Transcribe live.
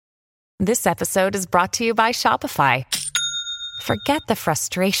This episode is brought to you by Shopify. Forget the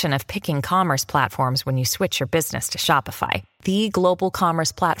frustration of picking commerce platforms when you switch your business to Shopify, the global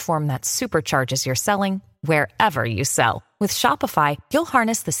commerce platform that supercharges your selling wherever you sell. With Shopify, you'll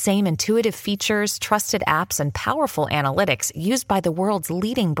harness the same intuitive features, trusted apps, and powerful analytics used by the world's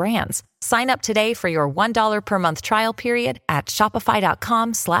leading brands. Sign up today for your $1 per month trial period at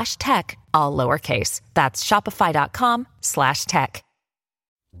shopify.com/tech, all lowercase. That's shopify.com/tech.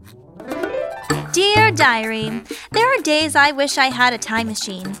 Dear Diary, there are days I wish I had a time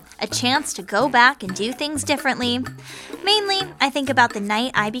machine, a chance to go back and do things differently. Mainly, I think about the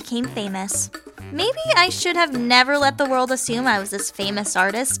night I became famous. Maybe I should have never let the world assume I was this famous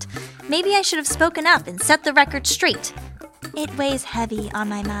artist. Maybe I should have spoken up and set the record straight. It weighs heavy on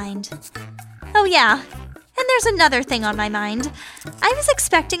my mind. Oh yeah, and there's another thing on my mind. I was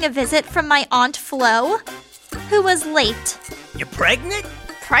expecting a visit from my Aunt Flo, who was late. You're pregnant?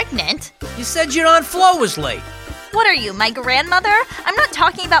 Pregnant? You said your Aunt Flo was late. What are you, my grandmother? I'm not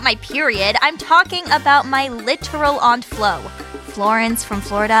talking about my period. I'm talking about my literal Aunt Flo. Florence from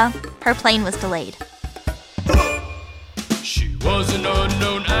Florida. Her plane was delayed. She was an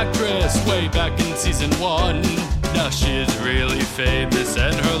unknown actress way back in season 1. Now she is really famous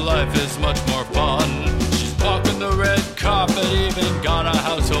and her life is much more fun. She's walking the red carpet, even got a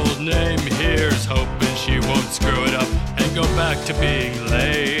household name. Here's hoping she won't screw it up and go back to being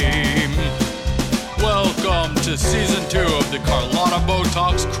lame. Welcome to season 2 of the Carlotta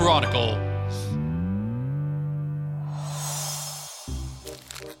Botox Chronicle.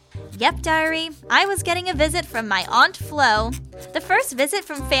 Yep, Diary, I was getting a visit from my Aunt Flo. The first visit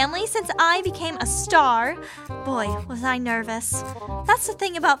from family since I became a star. Boy, was I nervous. That's the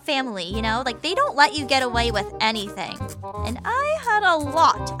thing about family, you know? Like, they don't let you get away with anything. And I had a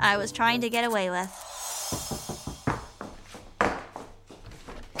lot I was trying to get away with.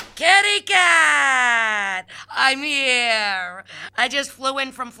 Kitty cat! I'm here. I just flew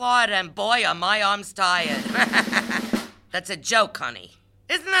in from Florida and boy, are my arms tired. That's a joke, honey.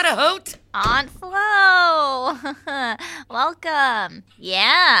 Isn't that a hoot? Aunt Flo! Welcome.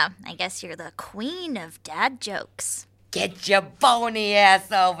 Yeah, I guess you're the queen of dad jokes. Get your bony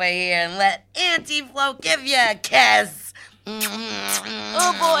ass over here and let Auntie Flo give you a kiss.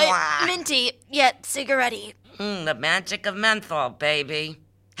 Oh boy, minty, yet cigarette-y. The magic of menthol, baby.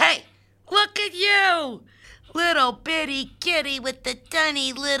 Hey, look at you! Little bitty kitty with the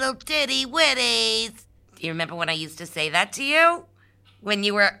tiny little titty witties. Do you remember when I used to say that to you? When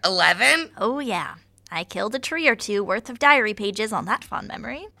you were 11? Oh, yeah. I killed a tree or two worth of diary pages on that fond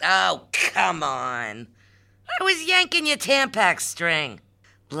memory. Oh, come on. I was yanking your Tampax string.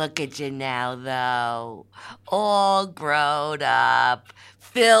 Look at you now, though. All grown up,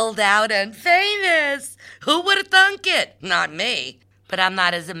 filled out and famous. Who would have thunk it? Not me. But I'm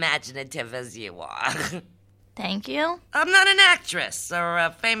not as imaginative as you are. Thank you. I'm not an actress or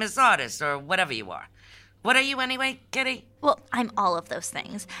a famous artist or whatever you are. What are you anyway, Kitty? Well, I'm all of those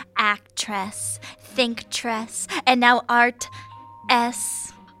things. Actress, thinktress, and now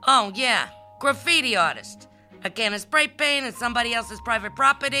art-s. Oh, yeah. Graffiti artist. A can of spray paint in somebody else's private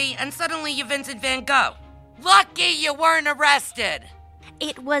property, and suddenly you're Vincent van Gogh. Lucky you weren't arrested.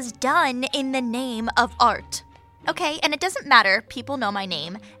 It was done in the name of art. Okay, and it doesn't matter. People know my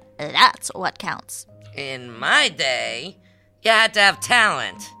name. That's what counts. In my day, you had to have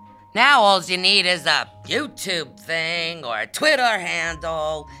talent. Now all you need is a YouTube thing or a Twitter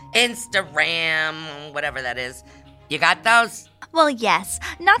handle, Instagram, whatever that is. You got those? Well, yes.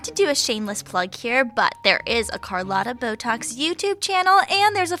 Not to do a shameless plug here, but there is a Carlotta Botox YouTube channel,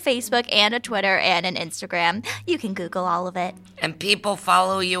 and there's a Facebook and a Twitter and an Instagram. You can Google all of it. And people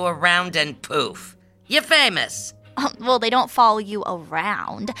follow you around and poof. You're famous. Well, they don't follow you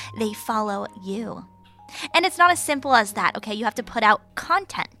around. They follow you. And it's not as simple as that, okay? You have to put out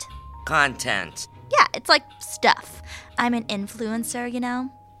content. Content. Yeah, it's like stuff. I'm an influencer, you know?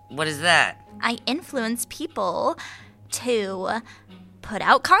 What is that? I influence people to put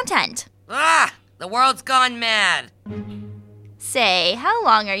out content. Ah, the world's gone mad. Say, how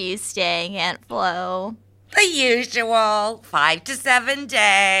long are you staying, Aunt Flo? The usual, 5 to 7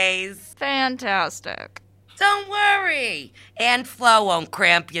 days. Fantastic. Don't worry. Aunt Flo won't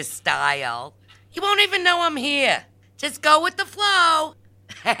cramp your style. You won't even know I'm here. Just go with the flow.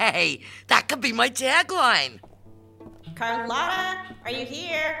 Hey, that could be my tagline. Carlotta, are you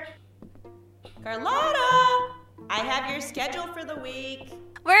here? Carlotta, I have your schedule for the week.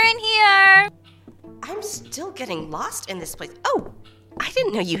 We're in here. I'm still getting lost in this place. Oh, I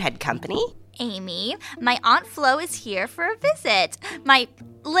didn't know you had company. Amy, my Aunt Flo is here for a visit. My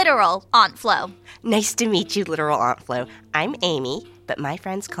literal Aunt Flo. Nice to meet you, literal Aunt Flo. I'm Amy, but my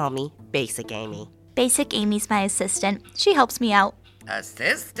friends call me Basic Amy. Basic Amy's my assistant. She helps me out.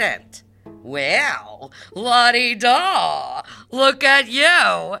 Assistant? Well, la-di-da. Look at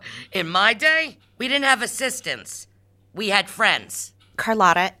you. In my day, we didn't have assistants. We had friends.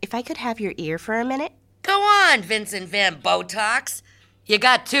 Carlotta, if I could have your ear for a minute? Go on, Vincent Van Botox. You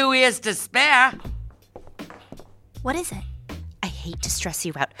got 2 ears to spare. What is it? I hate to stress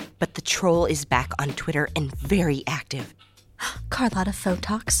you out, but the troll is back on Twitter and very active. Carlotta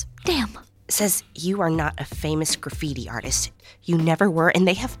Photox. Damn. Says you are not a famous graffiti artist. You never were, and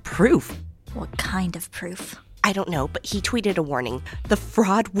they have proof. What kind of proof? I don't know, but he tweeted a warning. The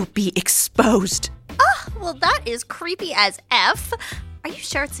fraud will be exposed. Well, that is creepy as F. Are you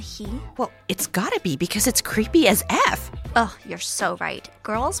sure it's a he? Well, it's gotta be because it's creepy as F. Oh, you're so right.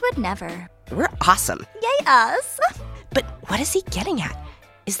 Girls would never. We're awesome. Yay, us. But what is he getting at?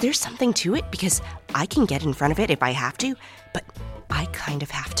 Is there something to it? Because I can get in front of it if I have to, but I kind of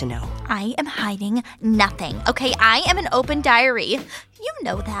have to know. I am hiding nothing. Okay, I am an open diary. You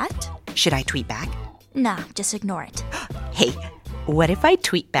know that. Should I tweet back? Nah, just ignore it. Hey, what if I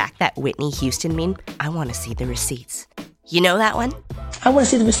tweet back that Whitney Houston meme? I want to see the receipts. You know that one? I want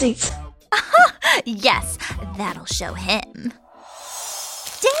to see the receipts. Yes, that'll show him.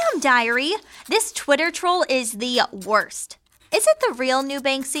 Damn, diary. This Twitter troll is the worst. Is it the real new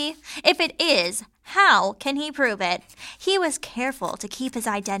Banksy? If it is, how can he prove it? He was careful to keep his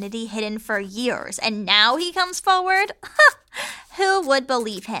identity hidden for years, and now he comes forward? Who would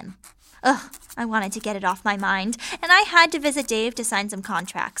believe him? Ugh, I wanted to get it off my mind, and I had to visit Dave to sign some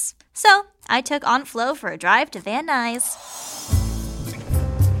contracts. So I took Aunt Flo for a drive to Van Nuys.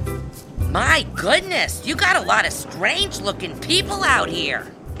 My goodness, you got a lot of strange-looking people out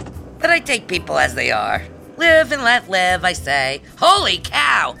here. But I take people as they are. Live and let live, I say. Holy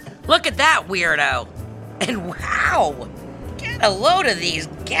cow! Look at that weirdo. And wow! Get a load of these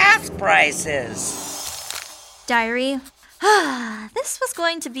gas prices. Diary, this was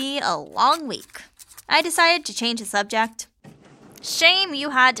going to be a long week. I decided to change the subject. Shame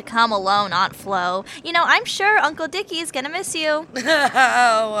you had to come alone, Aunt Flo. You know, I'm sure Uncle Dickie's gonna miss you.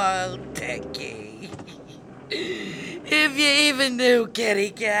 Oh, Dickie. If you even knew,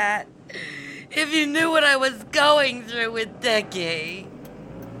 kitty cat. If you knew what I was going through with Dickie.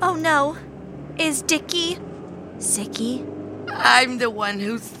 Oh no. Is Dickie sicky? I'm the one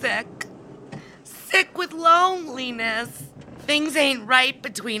who's sick. Sick with loneliness. Things ain't right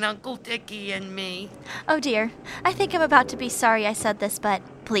between Uncle Dickie and me. Oh dear. I think I'm about to be sorry I said this, but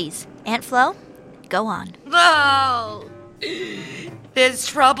please, Aunt Flo, go on. Oh! There's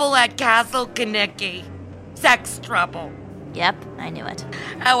trouble at Castle Kanicki. Sex trouble. Yep, I knew it.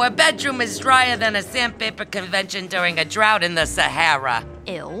 Our bedroom is drier than a sandpaper convention during a drought in the Sahara.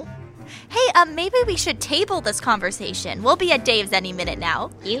 Ew. Hey, maybe we should table this conversation. We'll be at Dave's any minute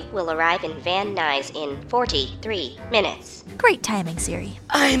now. You will arrive in Van Nuys in 43 minutes. Great timing, Siri.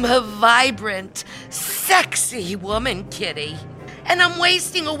 I'm a vibrant, sexy woman, kitty. And I'm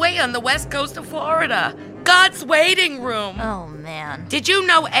wasting away on the west coast of Florida. God's waiting room. Oh, man. Did you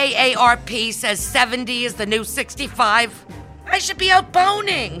know AARP says 70 is the new 65? I should be out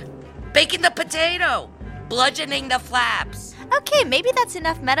boning, baking the potato, bludgeoning the flaps. Okay, maybe that's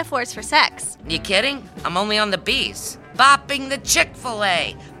enough metaphors for sex. You kidding? I'm only on the B's. Bopping the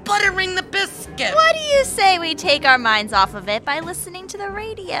Chick-fil-A, buttering the biscuit. What do you say we take our minds off of it by listening to the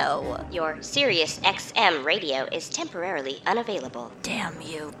radio? Your Sirius XM radio is temporarily unavailable. Damn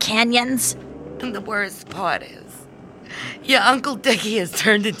you, canyons. And the worst part is, your Uncle Dickie has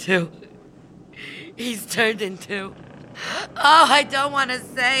turned into... Oh, I don't want to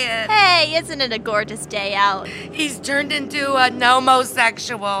say it. Hey, isn't it a gorgeous day out? He's turned into a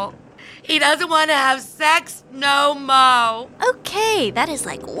nomosexual. He doesn't want to have sex no mo. Okay, that is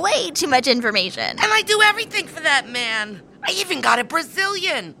like way too much information. And I do everything for that man. I even got a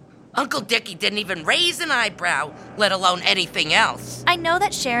Brazilian. Uncle Dickie didn't even raise an eyebrow, let alone anything else. I know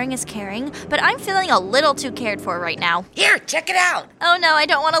that sharing is caring, but I'm feeling a little too cared for right now. Here, check it out. Oh no, I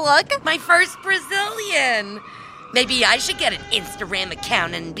don't want to look. My first Brazilian. Maybe I should get an Instagram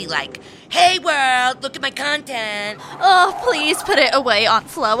account and be like, hey world, look at my content. Oh, please put it away, Aunt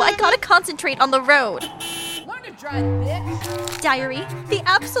Flo. I gotta concentrate on the road. Learn to drive, bitch. Diary, the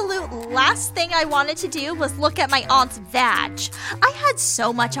absolute last thing I wanted to do was look at my aunt's vag. I had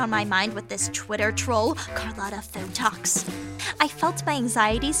so much on my mind with this Twitter troll, Carlotta Photox. I felt my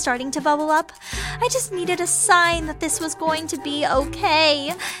anxiety starting to bubble up. I just needed a sign that this was going to be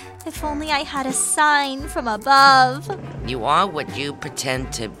okay. If only I had a sign from above. You are what you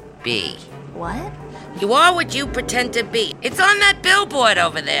pretend to be. What? You are what you pretend to be. It's on that billboard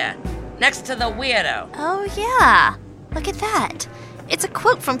over there, next to the weirdo. Oh, yeah. Look at that. It's a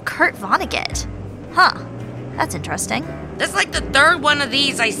quote from Kurt Vonnegut. Huh, that's interesting. That's like the third one of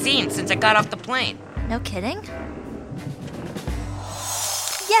these I've seen since I got off the plane. No kidding?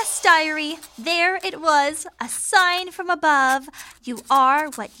 Yes, diary, there it was, a sign from above. You are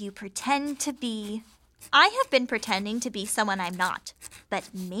what you pretend to be. I have been pretending to be someone I'm not, but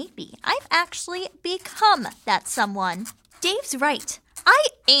maybe I've actually become that someone. Dave's right. I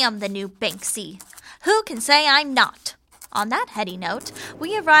am the new Banksy. Who can say I'm not? On that heady note,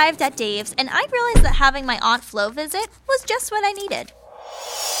 we arrived at Dave's, and I realized that having my Aunt Flo visit was just what I needed.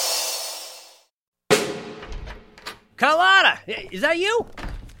 Carlotta, is that you?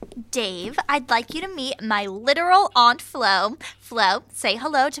 Dave, I'd like you to meet my literal Aunt Flo. Flo, say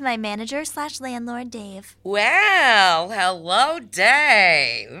hello to my manager/landlord, Dave. Well, hello,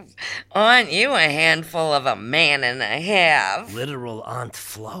 Dave. Aren't you a handful of a man and a half? Literal Aunt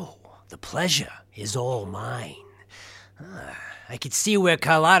Flo. The pleasure is all mine. I could see where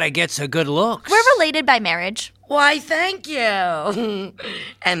Carlotta gets her good looks. We're related by marriage. Why, thank you.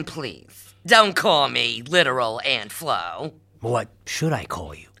 And please, don't call me literal Aunt Flo. What should I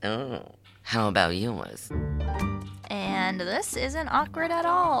call you? Oh, how about yours? And this isn't awkward at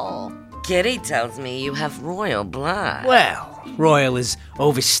all. Kitty tells me you have royal blood. Well, royal is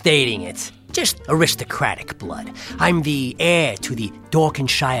overstating it. Just aristocratic blood. I'm the heir to the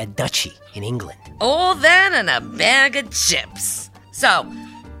Dorsetshire Duchy in England. All that and a bag of chips. So,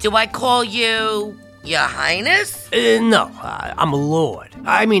 do I call you Your Highness? No, I'm a lord.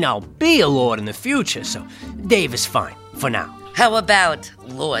 I mean, I'll be a lord in the future, so Dave is fine for now. How about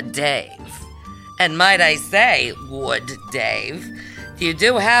Lord Dave? And might I say, Lord Dave, you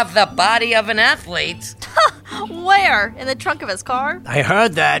do have the body of an athlete. Where? In the trunk of his car? I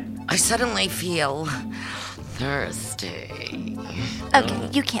heard that. I suddenly feel thirsty. Okay,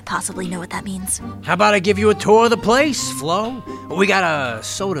 you can't possibly know what that means. How about I give you a tour of the place, Flo? We got a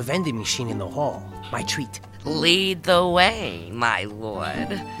soda vending machine in the hall. My treat. Lead the way, my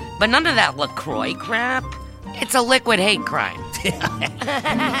lord. But none of that LaCroix crap. It's a liquid hate crime.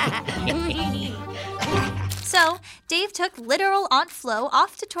 So, Dave took literal Aunt Flo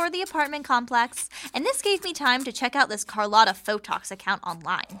off to tour the apartment complex, and this gave me time to check out this Carlotta Photox account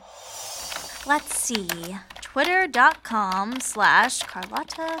online. Let's see.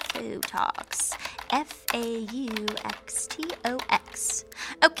 Twitter.com/Carlotta Photox. Fauxtox.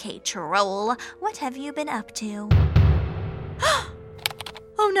 Okay, troll, what have you been up to?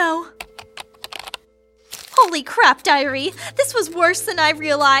 Oh no. Holy crap, diary. This was worse than I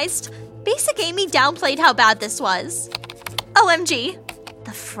realized. Basic Amy downplayed how bad this was. OMG.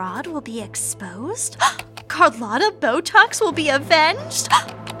 The fraud will be exposed? Carlotta Botox will be avenged?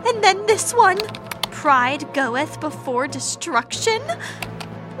 And then this one. Pride goeth before destruction?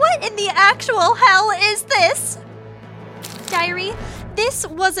 What in the actual hell is this? Diary, this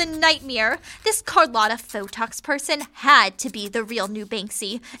was a nightmare. This Carlotta Photox person had to be the real new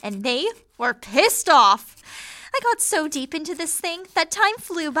Banksy, and they were pissed off. I got so deep into this thing that time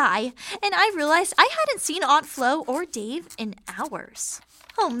flew by, and I realized I hadn't seen Aunt Flo or Dave in hours.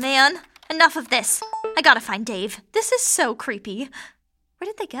 Oh man, enough of this. I gotta find Dave. This is so creepy. Where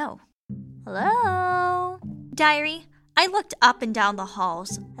did they go? Hello? Diary, I looked up and down the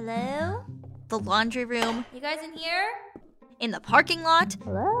halls. Hello? The laundry room. You guys in here? In the parking lot.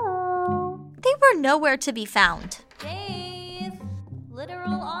 Hello? They were nowhere to be found. Dave!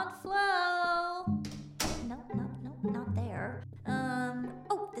 Literal Aunt Flo! No, not there.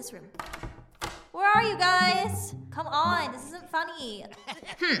 Oh, this room. Where are you guys? Come on, this isn't funny.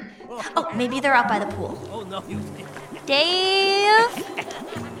 Oh, maybe they're out by the pool. Oh, no. Dave?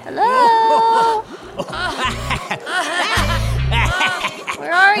 Hello?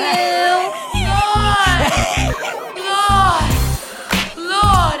 Where are you?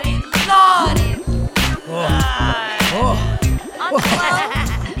 Lordy. Aunt Flo?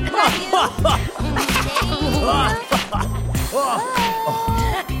 Is that you? Aunt Flo?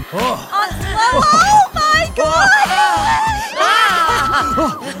 Oh my God!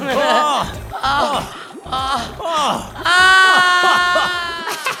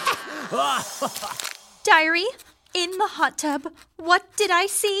 Diary, in the hot tub, what did I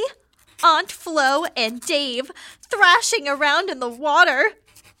see? Aunt Flo and Dave thrashing around in the water.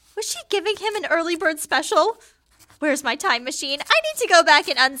 Was she giving him an early bird special? Where's my time machine? I need to go back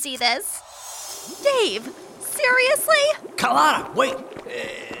and unsee this. Dave, seriously? Carlotta, wait.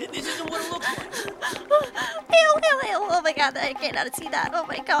 This isn't what it looks like. Ew. Oh my God, I can't unsee that. Oh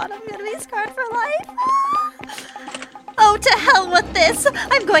my God, I'm gonna be scarred for life. Oh, to hell with this.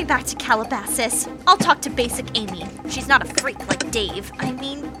 I'm going back to Calabasas. I'll talk to Basic Amy. She's not a freak like Dave. I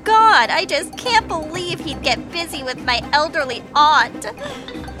mean, God, I just can't believe he'd get busy with my elderly aunt.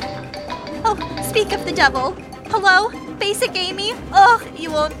 Oh, speak of the devil. Hello, Basic Amy? Ugh,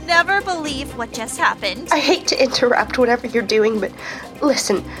 you will never believe what just happened. I hate to interrupt whatever you're doing, but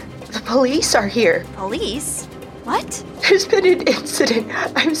listen, the police are here. Police? What? There's been an incident.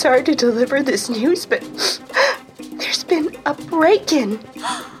 I'm sorry to deliver this news, but there's been a break-in.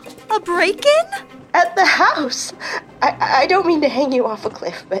 A break-in? At the house. I don't mean to hang you off a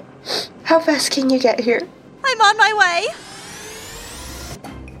cliff, but how fast can you get here? I'm on my way.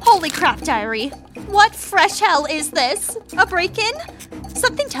 Holy crap, Diary. What fresh hell is this? A break-in?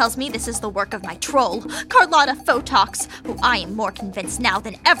 Something tells me this is the work of my troll, Carlotta Photox, who I am more convinced now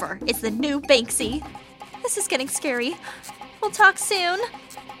than ever is the new Banksy. This is getting scary. We'll talk soon.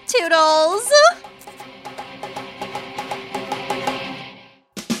 Toodles!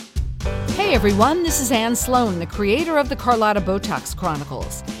 Hey everyone, this is Anne Sloan, the creator of the Carlotta Botox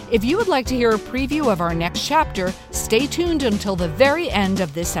Chronicles. If you would like to hear a preview of our next chapter, stay tuned until the very end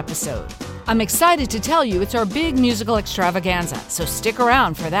of this episode. I'm excited to tell you it's our big musical extravaganza, so stick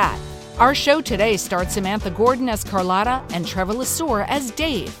around for that. Our show today stars Samantha Gordon as Carlotta and Trevor Lesueur as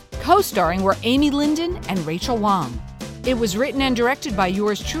Dave. Co-starring were Amy Linden and Rachel Wong. It was written and directed by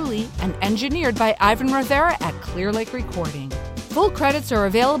yours truly and engineered by Ivan Rivera at Clear Lake Recording. Full credits are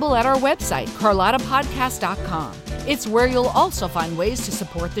available at our website, carlottapodcast.com. It's where you'll also find ways to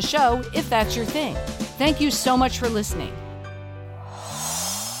support the show if that's your thing. Thank you so much for listening.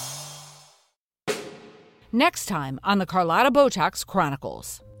 Next time on the Carlotta Botox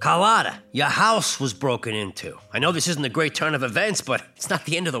Chronicles. Carlotta, your house was broken into. I know this isn't a great turn of events, but it's not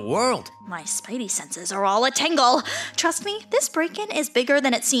the end of the world. My spidey senses are all a-tingle. Trust me, this break-in is bigger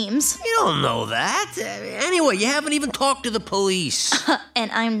than it seems. You don't know that. Anyway, you haven't even talked to the police.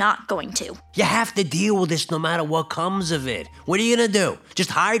 And I'm not going to. You have to deal with this no matter what comes of it. What are you gonna do? Just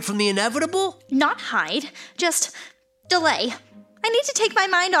hide from the inevitable? Not hide, just delay. I need to take my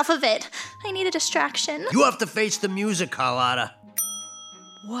mind off of it. I need a distraction. You have to face the music, Carlotta.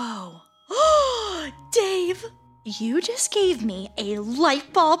 Whoa. Dave, you just gave me a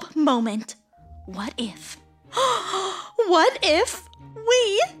light bulb moment. What if? What if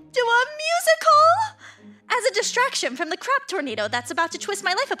we do a musical? As a distraction from the crap tornado that's about to twist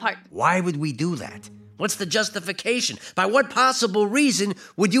my life apart. Why would we do that? What's the justification? By what possible reason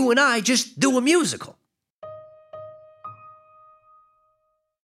would you and I just do a musical?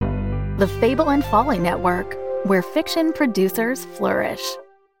 The Fable and Folly Network, where fiction producers flourish.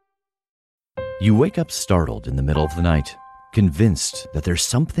 You wake up startled in the middle of the night, convinced that there's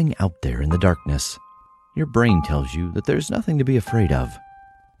something out there in the darkness. Your brain tells you that there's nothing to be afraid of,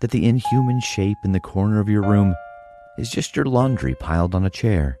 that the inhuman shape in the corner of your room is just your laundry piled on a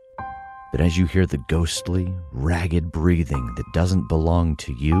chair. But as you hear the ghostly, ragged breathing that doesn't belong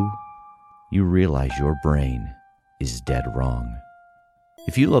to you, you realize your brain is dead wrong.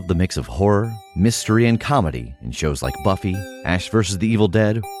 If you love the mix of horror, mystery, and comedy in shows like Buffy, Ash vs. the Evil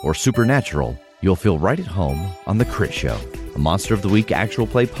Dead, or Supernatural, you'll feel right at home on The Crit Show, a Monster of the Week actual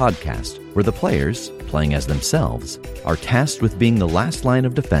play podcast where the players, playing as themselves, are tasked with being the last line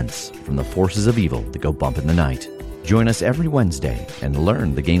of defense from the forces of evil that go bump in the night. Join us every Wednesday and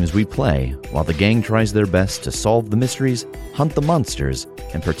learn the games we play while the gang tries their best to solve the mysteries, hunt the monsters,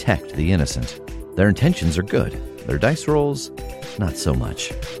 and protect the innocent. Their intentions are good. Their dice rolls, not so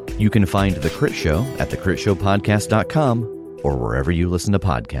much. You can find The Crit Show at thecritshowpodcast.com or wherever you listen to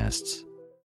podcasts.